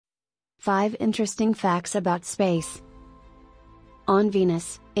5 interesting facts about space. On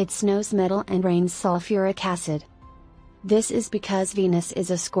Venus, it snows metal and rains sulfuric acid. This is because Venus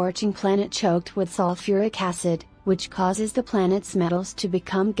is a scorching planet choked with sulfuric acid, which causes the planet's metals to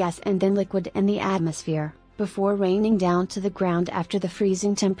become gas and then liquid in the atmosphere, before raining down to the ground after the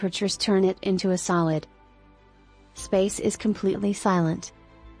freezing temperatures turn it into a solid. Space is completely silent.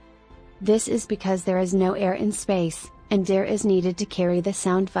 This is because there is no air in space, and air is needed to carry the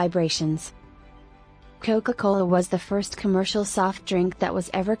sound vibrations. Coca-Cola was the first commercial soft drink that was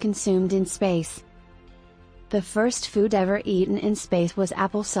ever consumed in space. The first food ever eaten in space was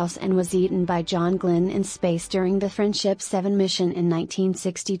applesauce and was eaten by John Glenn in space during the Friendship 7 mission in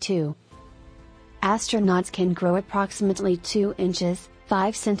 1962. Astronauts can grow approximately 2 inches,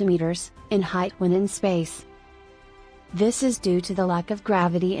 5 centimeters, in height when in space. This is due to the lack of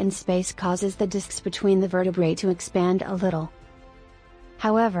gravity in space causes the discs between the vertebrae to expand a little.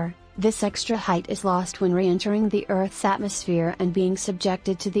 However, this extra height is lost when re-entering the Earth's atmosphere and being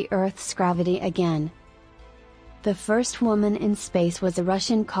subjected to the Earth's gravity again. The first woman in space was a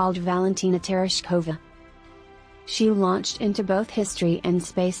Russian called Valentina Tereshkova. She launched into both history and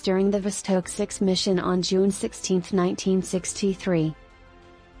space during the Vostok 6 mission on June 16, 1963.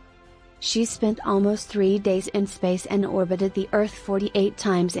 She spent almost 3 days in space and orbited the Earth 48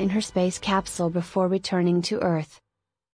 times in her space capsule before returning to Earth.